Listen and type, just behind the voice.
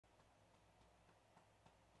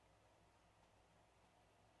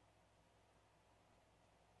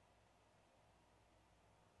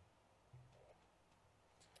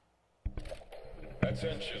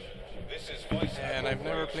And I've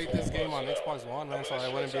never played this game on Xbox One, man, so I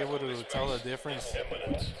wouldn't be able to tell the difference.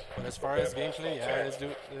 But as far as gameplay, yeah,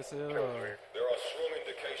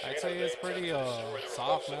 I'd say it's pretty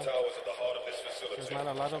soft, man. There's not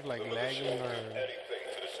a lot of like lagging or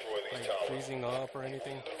like freezing up or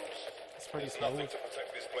anything. It's pretty smooth.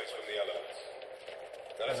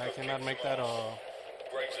 But I cannot make that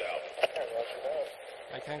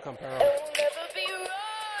I can't compare them.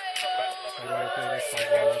 I gotta play this Xbox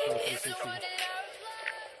One, I play 360.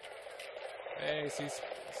 Hey,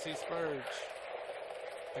 C Spurge.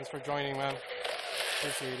 Thanks for joining, man.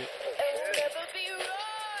 Appreciate it.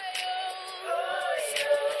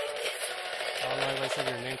 I don't know if I said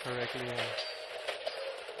your name correctly.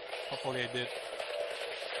 Hopefully I did.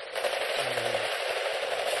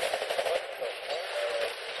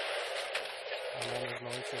 Oh man, there's no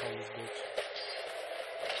exit on this bitch.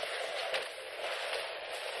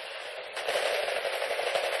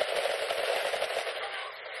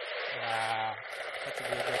 Ah, that's a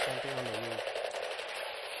good guy camping on the roof.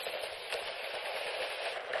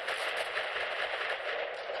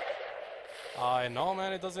 No,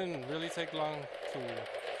 man, it doesn't really take long to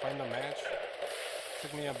find a match. It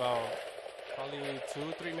took me about probably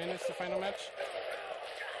 2-3 minutes to find a match.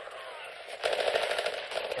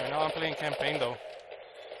 Right now I'm playing campaign though.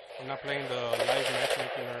 I'm not playing the live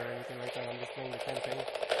matchmaking or anything like that. I'm just playing the campaign.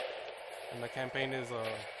 And the campaign is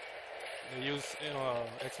they use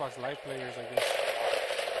Xbox Live players, I guess.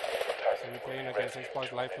 So you're playing against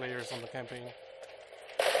Xbox Live players on the campaign.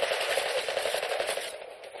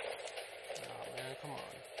 Come on. I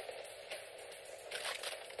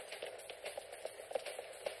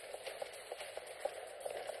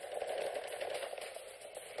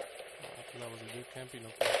thought that was a good camping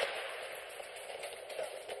up there.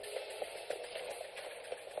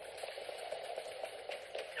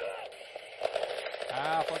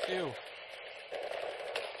 Ah, fuck you.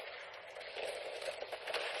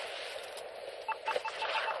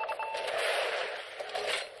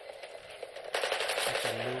 I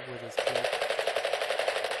can move with his kick.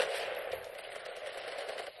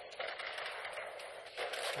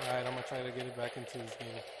 Alright, I'm gonna try to get it back into this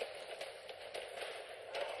game.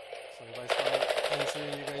 So if I start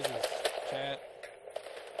answering you guys' chat,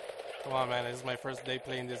 come on, man, this is my first day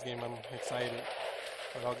playing this game. I'm excited,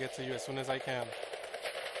 but I'll get to you as soon as I can.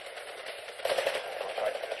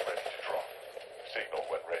 Titan is ready to drop. Signal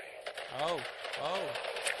when ready. Oh.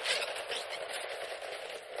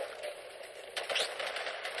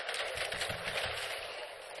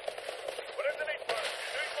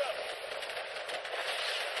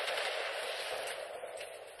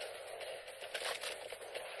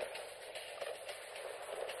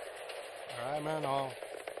 Alright, man, I'll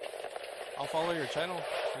follow your channel.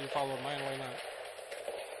 You follow mine, why not?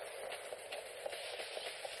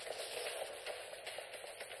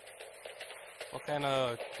 What kind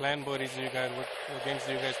of clan buddies do you guys, what games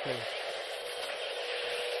do you guys play?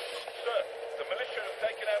 Sir, the militia have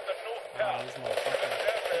taken out the north tower. This motherfucker.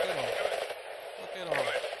 Look at him.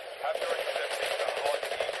 Have your intercepting the hard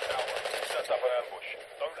east tower. Set up an ambush.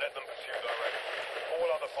 Don't let them pursue directly. All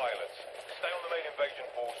other pilots, stay on the main invasion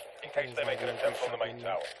force in case they make an attempt on the main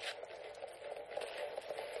tower.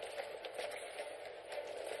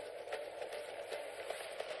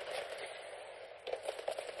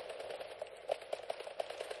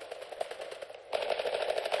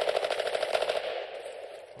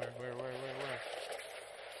 Where?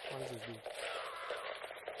 What does this do?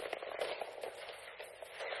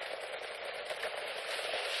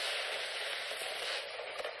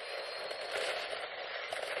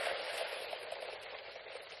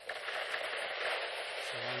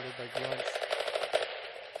 Surrounded by grunts.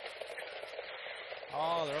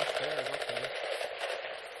 Oh, they're upstairs, okay.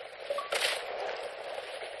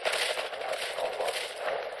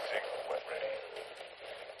 Signal when ready.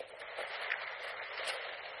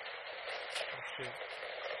 Oh shit.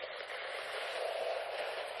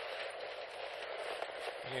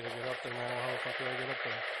 I need to get up there, man. How the fuck do I get up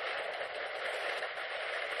there?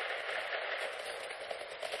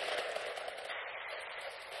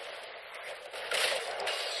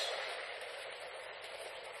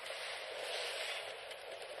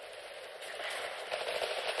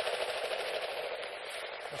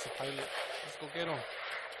 That's a pilot. Let's go get him.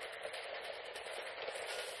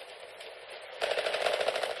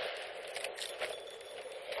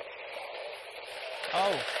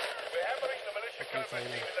 Oh! We're hammering the militia camping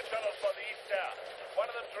team in the tunnels by the east tower. One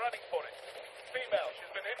of them's running for it. Female, she's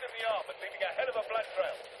been hit in the arm and leaving a hell of a blood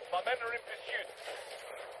trail. My men are in pursuit.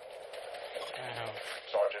 Ow.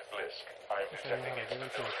 Sergeant Blisk, I am I don't know how to detecting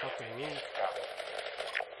get into the fucking room. tower.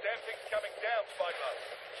 Damn thing's coming down, Spyglass.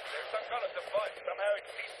 but somehow it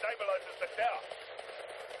destabilizes the tower.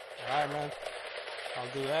 Alright, man.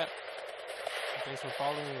 I'll do that. Thanks for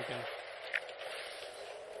following. We can.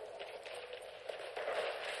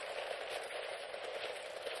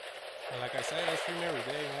 And like I said, I stream every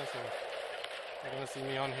day, man. So you're gonna see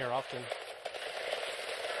me on here often.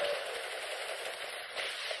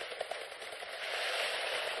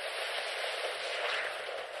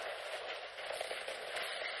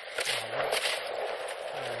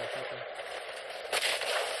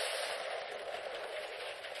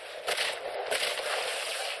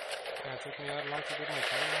 It took me that long to get my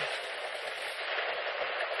timer.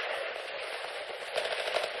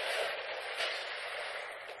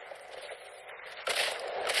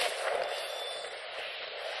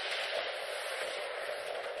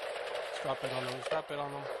 Drop it on them, drop it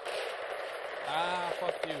on them. Ah,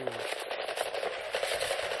 fuck you.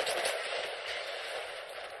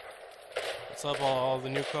 What's up, all the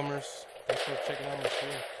newcomers? Thanks for checking out my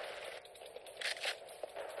stream.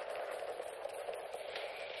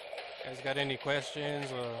 Guys got any questions?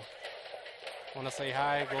 Want to say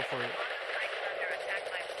hi? Go for it.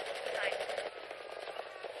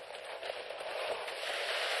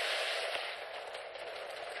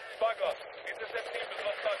 Spyglass, intercept team does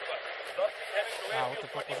not Douglas. Thus heading to Ah, what the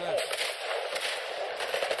fuck was that?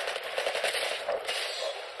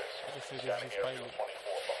 I just said this is pilot.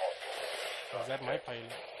 Or is that my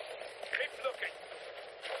pilot? Keep looking.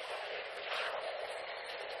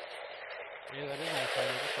 Yeah, that is my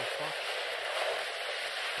pilot. What the fuck?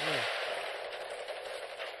 Yeah.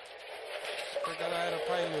 Forgot I had a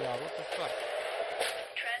pilot out. What the fuck?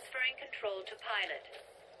 Transferring control to pilot.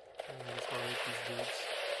 Let's go rape these dudes.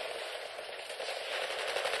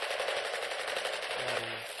 Get out of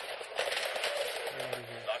here. Get out of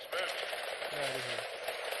here. Nice move. Get out of here.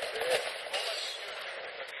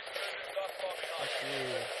 Fuck you.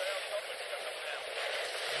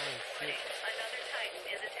 Oh shit. Another Titan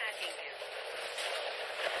is attacking you.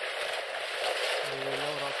 Hey,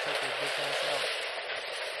 reload, I'll take your bitch ass out.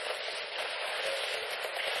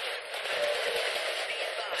 Be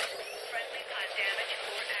advised, friendly pod damage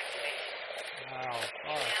core activated. Wow, You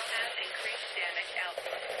fuck. now have increased damage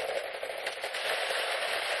output.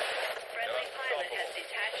 Friendly pilot has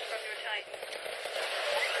detached from your Titan.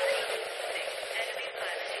 Enemy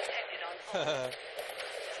pilot detected on hold.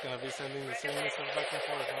 It's gonna be sending the same message back and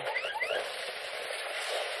forth, huh?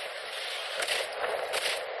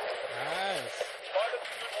 Nice. Pilot,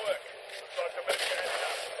 good work. Looks like a better hand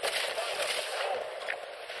up.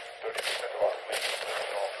 30% of our fleet is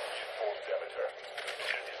living off reinforced damager. The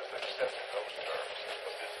unit is a success in those terms,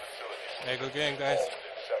 but this facility will Hey, good game, guys. in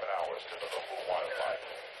 7 hours to the local wildlife.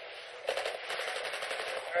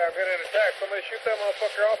 Hey, I'm getting attacked. Somebody shoot that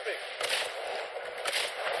motherfucker off me.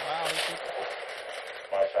 Wow, this is...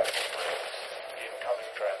 My side of the bridge.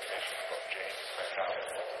 Incoming transmission from James McCown.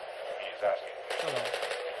 He is asking Shut up.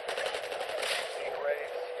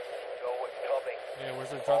 Graves, know what's coming. Yeah,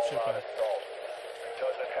 where's the dropship at? It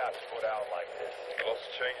doesn't have to go down like this. A lot's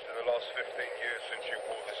changed in the last 15 years since you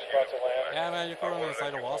wore this About to uniform. land. Yeah, man, you're going on the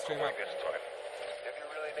side of Wall Street. This time. Have you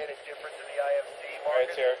really made a difference in the IMC, Right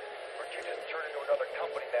Marcus? here. Or did you just turn into another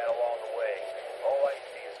company man along the way? All I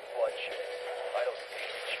see is bloodshed. I don't see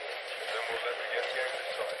any change. Then we'll let the end game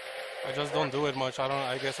decide. I just don't do it much.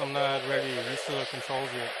 I guess I'm not really used to the controls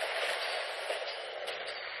yet.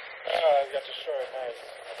 Ah, I got destroyed. Nice.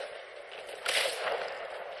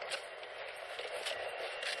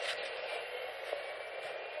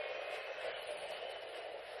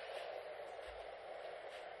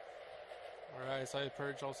 Alright, Side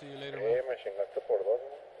Purge, I'll see you later, man. Hey, machine gun support button.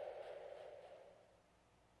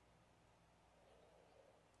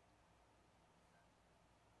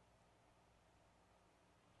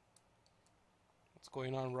 What's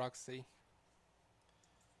going on, Roxy?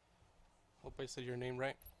 Hope I said your name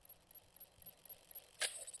right.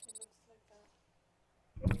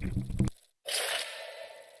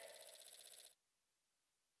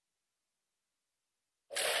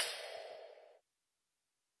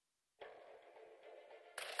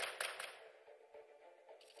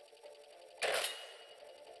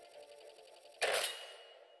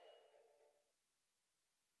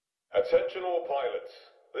 Attention all pilots.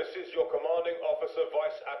 This is your commanding officer,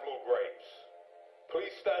 Vice Admiral Graves.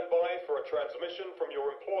 Please stand by for a transmission from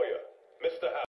your employer, Mr.